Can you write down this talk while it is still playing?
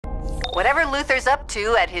Whatever Luthor's up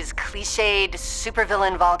to at his cliched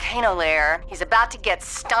supervillain Volcano lair, he's about to get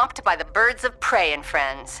stomped by the birds of prey and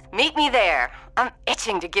friends. Meet me there. I'm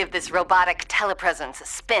itching to give this robotic telepresence a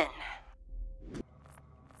spin.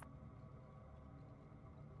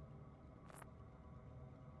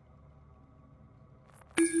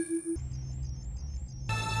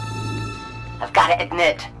 I've got to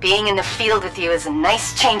admit, being in the field with you is a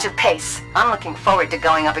nice change of pace. I'm looking forward to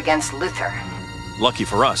going up against Luthor. Lucky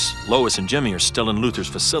for us, Lois and Jimmy are still in Luthor's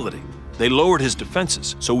facility. They lowered his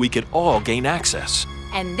defenses so we could all gain access.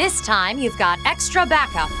 And this time, you've got extra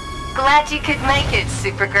backup. Glad you could make it,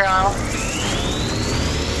 Supergirl.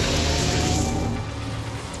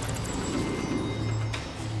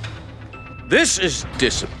 This is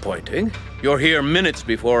disappointing. You're here minutes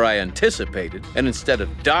before I anticipated, and instead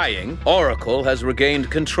of dying, Oracle has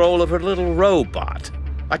regained control of her little robot.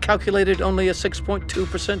 I calculated only a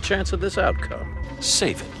 6.2% chance of this outcome.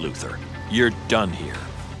 Save it, Luthor. You're done here.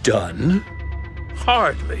 Done?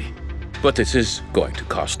 Hardly. But this is going to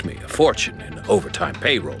cost me a fortune in overtime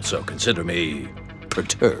payroll, so consider me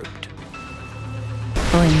perturbed.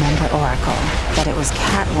 Remember, Oracle, that it was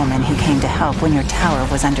Catwoman who came to help when your tower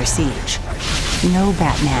was under siege. No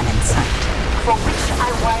Batman in sight. For which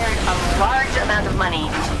I wired a large amount of money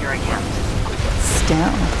into your account.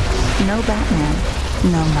 Still, no Batman,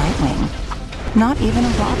 no Nightwing, not even a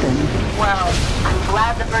Robin. Well, I'm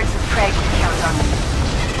glad the birds of prey can count on me.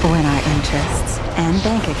 When our interests and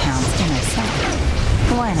bank accounts intersect,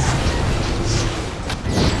 why not?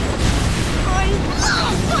 I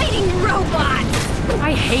love fighting robots!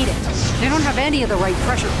 I hate it. They don't have any of the right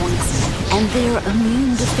pressure points. And they're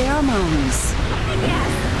immune to pheromones. Yes,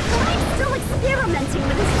 but I'm still experimenting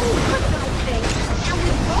with this whole kryptonite thing. And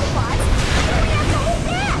with robots, we have to hold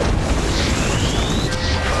that.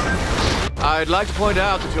 I'd like to point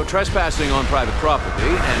out that you're trespassing on private property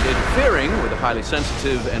and interfering with a highly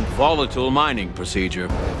sensitive and volatile mining procedure.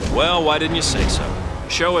 Well, why didn't you say so?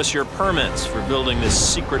 Show us your permits for building this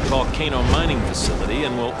secret volcano mining facility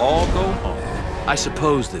and we'll all go home. I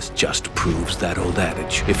suppose this just proves that old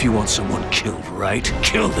adage. If you want someone killed right,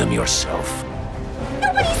 kill them yourself.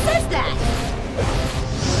 Nobody says that.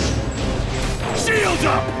 Shields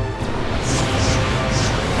up!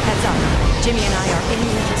 Heads up. Jimmy and I are in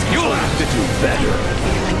Luthor's control. You'll have to do better.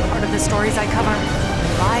 And part of the stories I cover,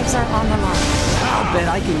 lives are on the line. I'll bet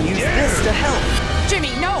I can use this to help. Jimmy,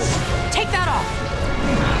 no! Take that off!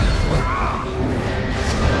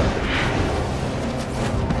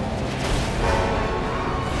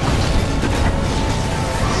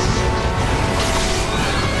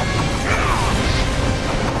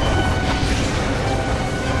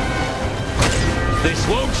 This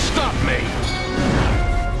won't stop me!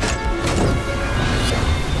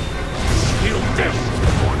 Feel this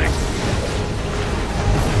warning!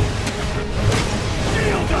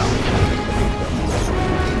 Shield up!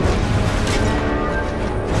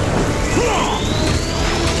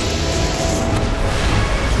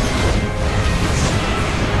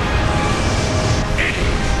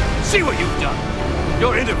 See what you've done!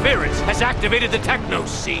 Your interference has activated the Techno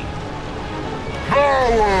Seed.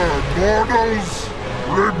 Coward, mortals!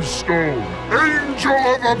 Brimstone, Angel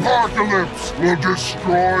of Apocalypse, will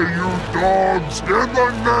destroy you dogs in the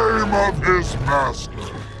name of his master.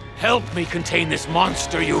 Help me contain this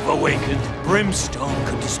monster you've awakened. Brimstone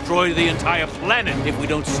could destroy the entire planet if we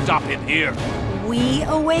don't stop him here. We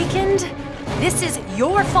awakened? This is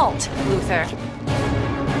your fault, Luthor.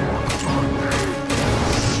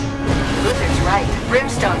 Luthor's right.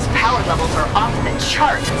 Brimstone's power levels are off the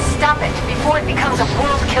chart. Stop it before it becomes a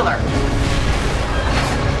world killer.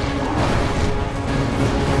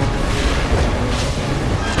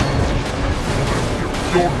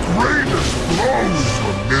 Your greatest blows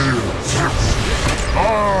were nails.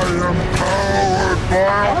 I am powered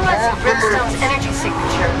by Analyzing Brimstone's Apocalypse. energy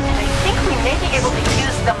signature, I think we may be able to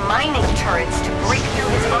use the mining turrets to break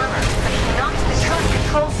through his armor, but he knocked the turret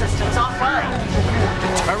control systems offline.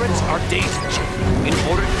 The turrets are daisy-chained. In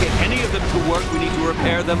order to get any of them to work, we need to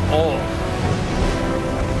repair them all.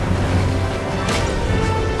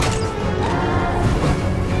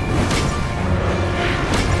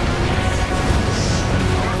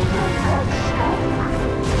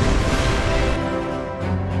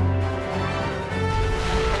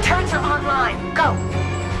 The turrets are online. Go!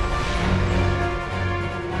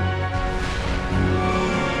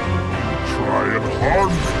 Try and harm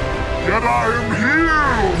me, yet I am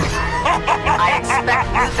healed. I expect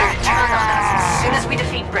Luthor to turn on us as soon as we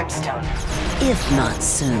defeat Brimstone. If not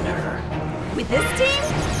sooner. With this team,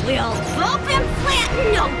 we'll bump and flat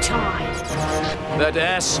in no time. That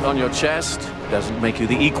S on your chest doesn't make you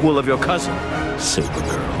the equal of your cousin,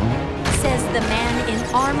 Supergirl.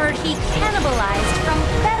 armor he cannibalized from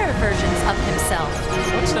better versions of himself.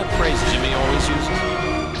 What's that phrase Jimmy always uses?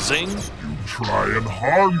 Zing? You try and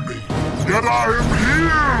harm me, yet I am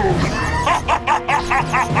healed!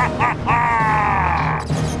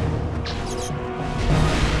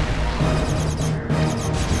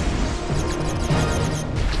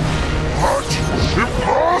 What?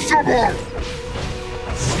 Impossible!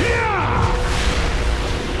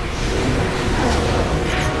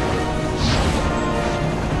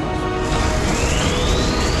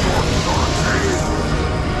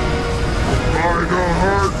 Trying to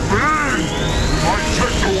hurt me! My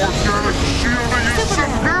techno-organic shielding is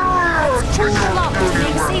superior to your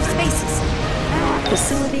beauty Safe weapon! spaces.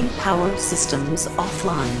 Facility power systems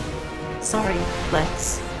offline. Sorry,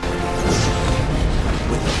 Lex.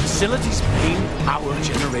 With the facility's main power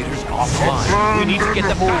generators offline, we need to get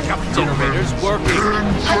the backup generators working.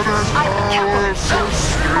 Infinite power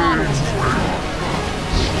sustains me!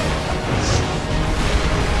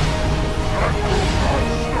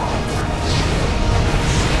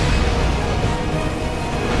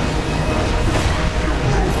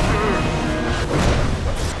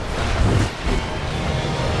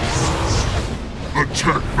 The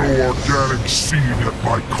techno-organic seed at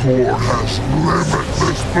my core has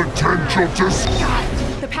limitless potential to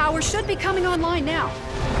The power should be coming online now.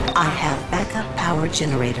 I have backup power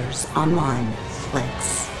generators online,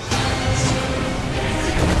 Lex.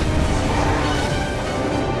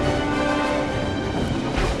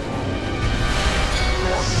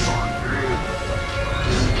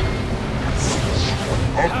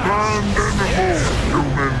 abandon hope,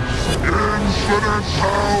 humans. Infinite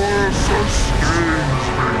power sustains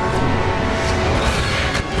me.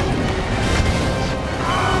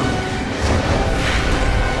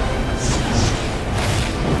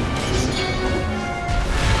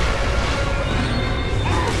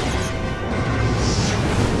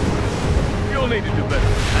 You'll need to do better than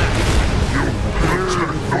that.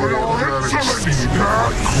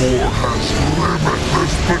 That core has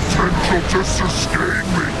limitless potential to sustain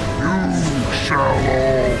me. You shall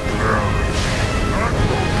all perish.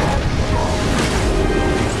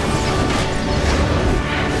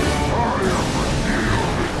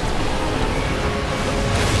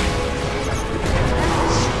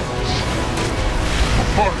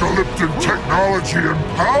 Apocalyptic technology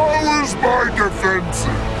empowers my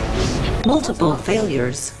defenses. Multiple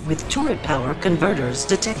failures with turret power converters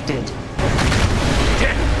detected.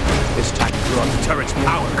 It's time to draw the turret's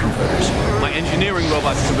power converters. My engineering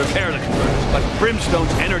robots can repair the converters, but Brimstone's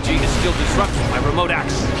energy is still disrupted by remote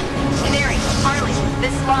access. Canary, Harley,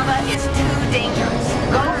 this lava is too dangerous.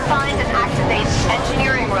 Go find and activate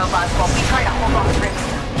engineering robots while we try to hold off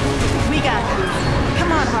Brimstone. We got this. Come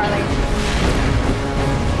on, Harley.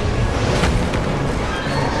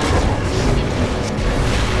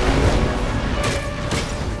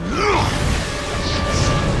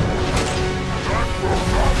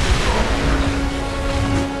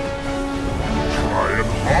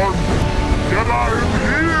 Yet I am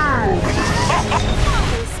healed!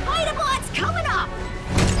 Spider-Bot's coming up!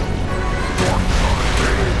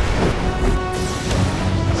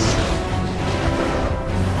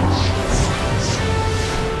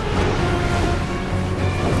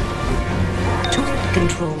 Turret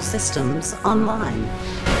control systems online.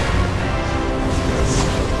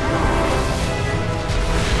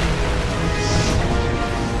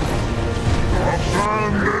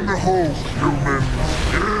 Abandon hope, humans.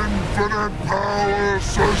 Infinite power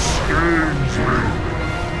sustains me.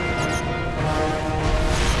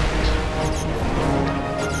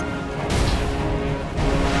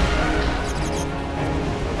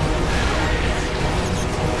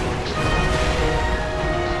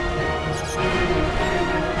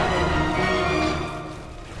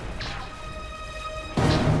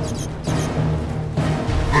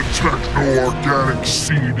 The techno-organic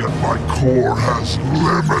seed at my core has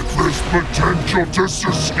limitless potential to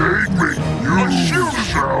sustain me. You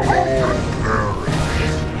shall all perish.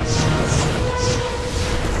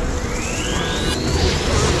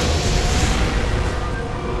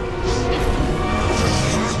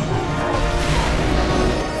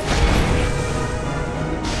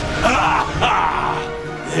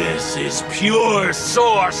 This is pure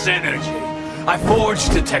source energy. I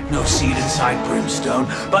forged the techno seed inside Brimstone,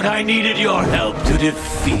 but I needed your help to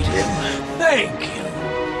defeat him. Thank you.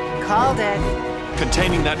 Called it.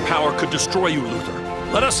 Containing that power could destroy you,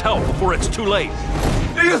 Luthor. Let us help before it's too late.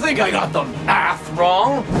 Do you think I got the math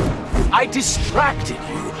wrong? I distracted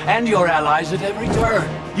you and your allies at every turn.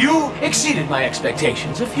 You exceeded my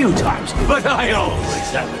expectations a few times, but I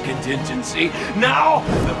always have a contingency. Now,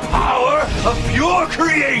 the power of pure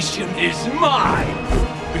creation is mine.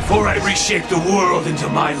 Before I reshape the world into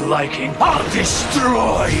my liking, I'll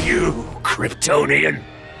destroy you, Kryptonian.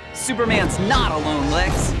 Superman's not alone,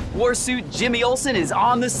 Lex. Warsuit Jimmy Olsen is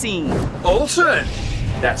on the scene. Olsen?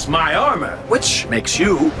 That's my armor, which makes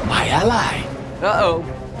you my ally. Uh-oh.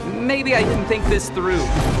 Maybe I didn't think this through.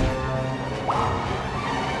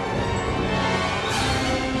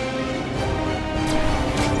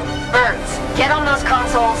 Birds, get on those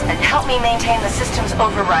consoles and help me maintain the system's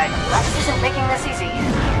override. Lex isn't making this easy.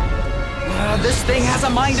 This thing has a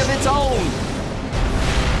mind of its own.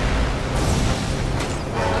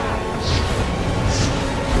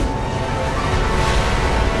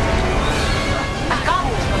 I've got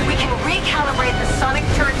it. We can recalibrate the sonic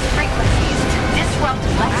turret's frequencies to disrupt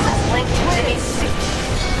Lex's link to Jimmy's suit.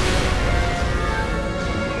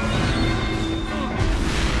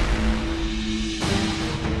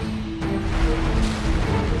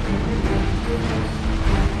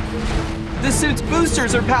 The suit's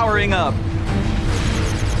boosters are powering up.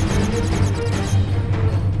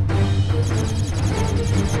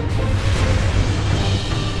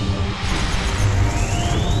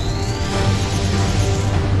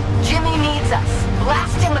 Jimmy needs us.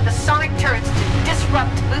 Blast him with the sonic turrets to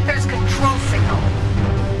disrupt Luthor's control signal.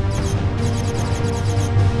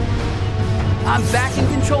 I'm back in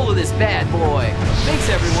control of this bad boy. Thanks,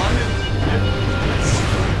 everyone.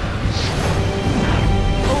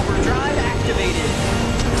 Overdrive activated.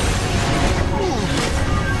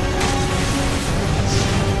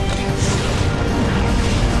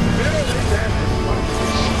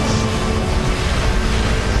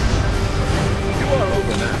 You are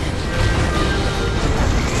over now.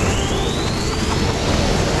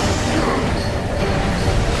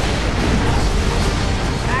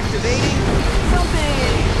 Activating something.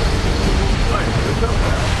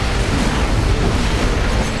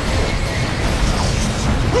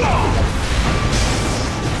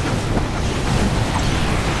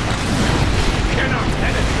 Cannot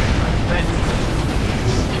penetrate my fence.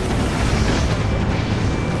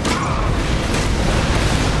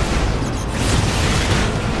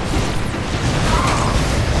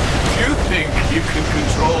 You think you can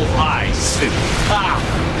control my suit? Ha!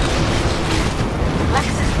 Lex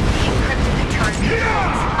is re-encrypted the turret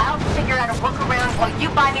controls. I'll figure out a workaround while you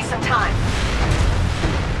buy me some time.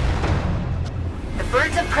 The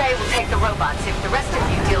birds of prey will take the robots if the rest of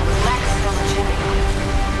you deal with Lex and Jimmy.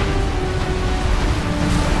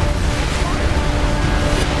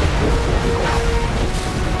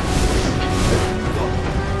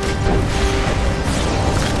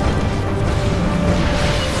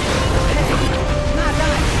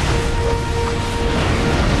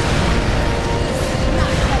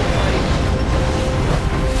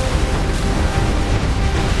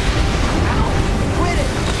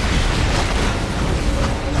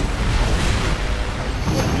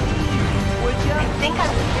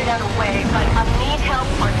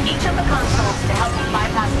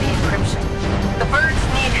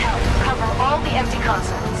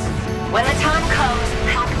 When the time comes,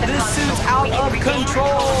 hack the This console. suit's out We can of regain control.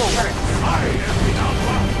 of the turrets. I am the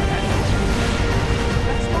outlaw.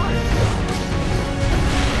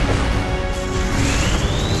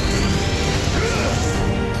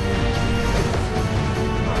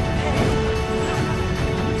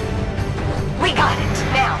 We got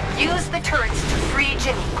it. Now, use the turrets to free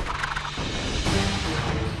Jimmy.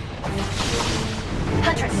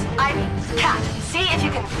 Huntress, Ivy, Cat, see if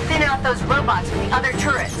you can thin out those robots with the other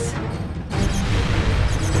turrets.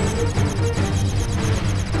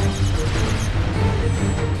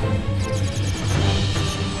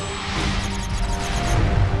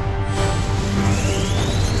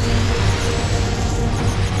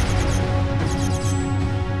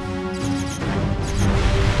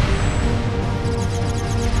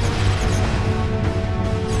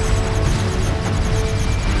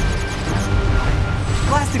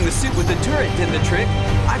 Blasting the suit with the turret did the trick.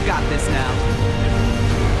 I've got this now.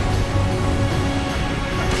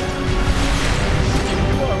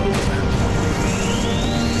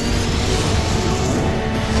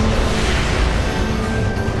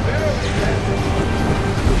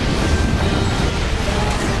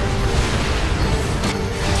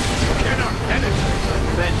 Cannot penetrate the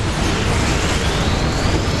fence.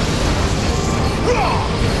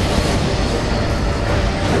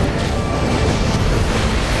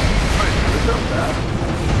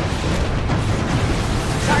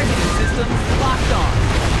 Targeting systems locked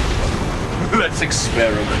on. Let's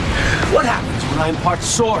experiment. What happens when I impart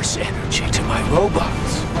source energy to my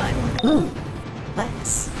robots?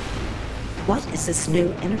 Lex, what is this new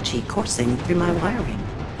energy coursing through my wiring?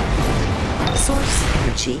 Source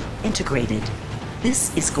energy integrated.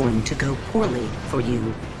 This is going to go poorly for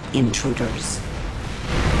you, intruders.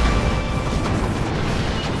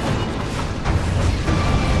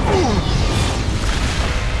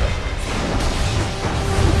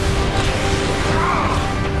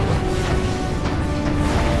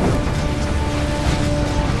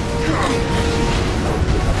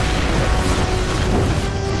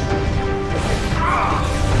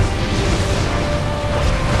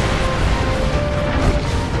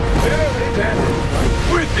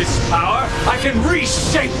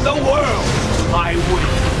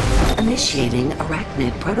 Initiating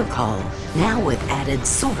Arachnid Protocol, now with added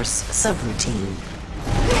source subroutine.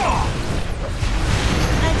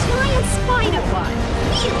 A giant spider one.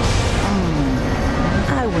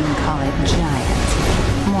 I wouldn't call it giant.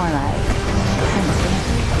 More like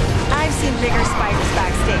primitive. I've seen bigger spiders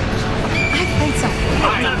backstage. I've played some.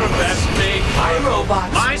 I best made my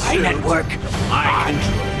robots, my network, my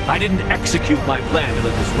control. I didn't execute my plan to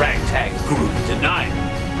let this ragtag group deny it.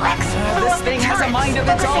 Lex, this thing has a mind of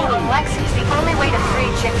its focusing own. on Lex is the only way to free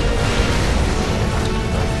Jimmy.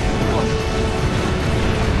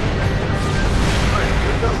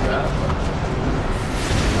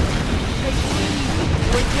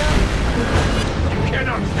 You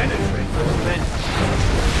cannot penetrate those men.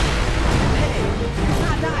 Hey,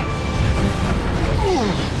 not nice.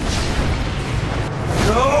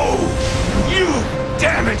 No! You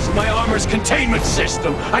damaged my armor's containment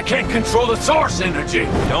system! I can't control the source energy!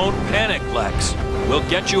 Don't panic, Lex. We'll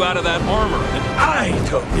get you out of that armor. And I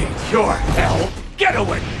don't need your help! Get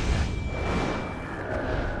away!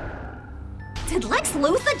 Did Lex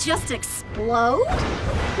Luthor just explode?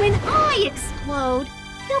 When I explode,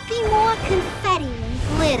 there'll be more confetti and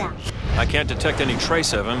glitter. I can't detect any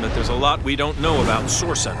trace of him, but there's a lot we don't know about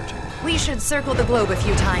source energy. We should circle the globe a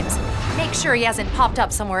few times. Make sure he hasn't popped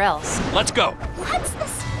up somewhere else. Let's go. What's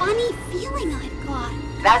this funny feeling I've got?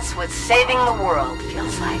 That's what saving the world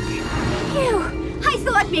feels like. Phew, I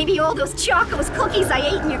thought maybe all those Choco's cookies I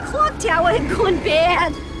ate in your clock tower had gone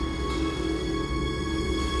bad.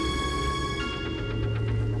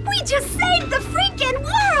 We just saved the freaking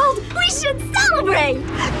world! We should celebrate!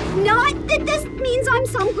 Not that this means I'm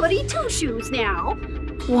some goody two-shoes now.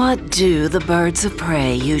 What do the birds of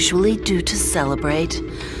prey usually do to celebrate?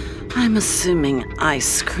 I'm assuming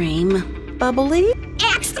ice cream. Bubbly?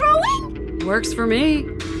 Axe throwing? Works for me.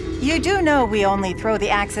 You do know we only throw the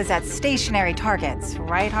axes at stationary targets,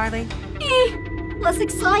 right, Harley? Less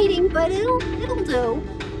exciting, but it'll do.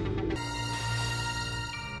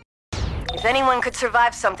 If anyone could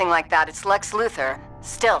survive something like that, it's Lex Luthor.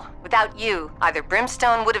 Still, without you, either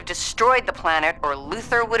Brimstone would have destroyed the planet or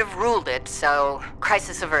Luthor would have ruled it, so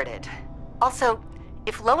crisis averted. Also,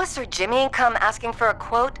 if Lois or Jimmy come asking for a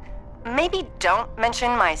quote, maybe don't mention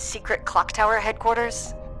my secret clock tower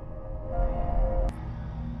headquarters.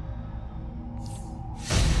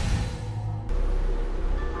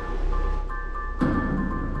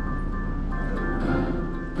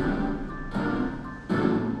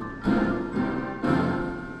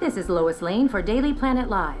 This is Lois Lane for Daily Planet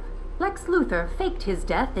Live. Lex Luthor faked his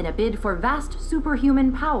death in a bid for vast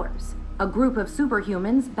superhuman powers. A group of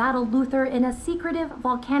superhumans battled Luthor in a secretive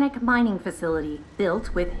volcanic mining facility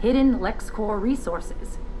built with hidden LexCorp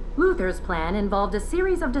resources. Luthor's plan involved a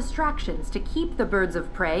series of distractions to keep the birds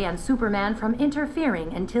of prey and Superman from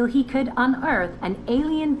interfering until he could unearth an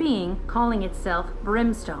alien being calling itself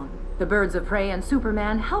Brimstone. The birds of prey and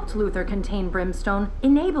Superman helped Luthor contain Brimstone,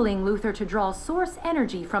 enabling Luthor to draw source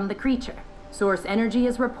energy from the creature. Source energy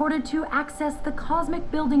is reported to access the cosmic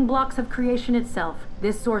building blocks of creation itself.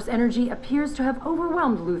 This source energy appears to have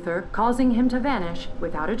overwhelmed Luthor, causing him to vanish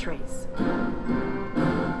without a trace.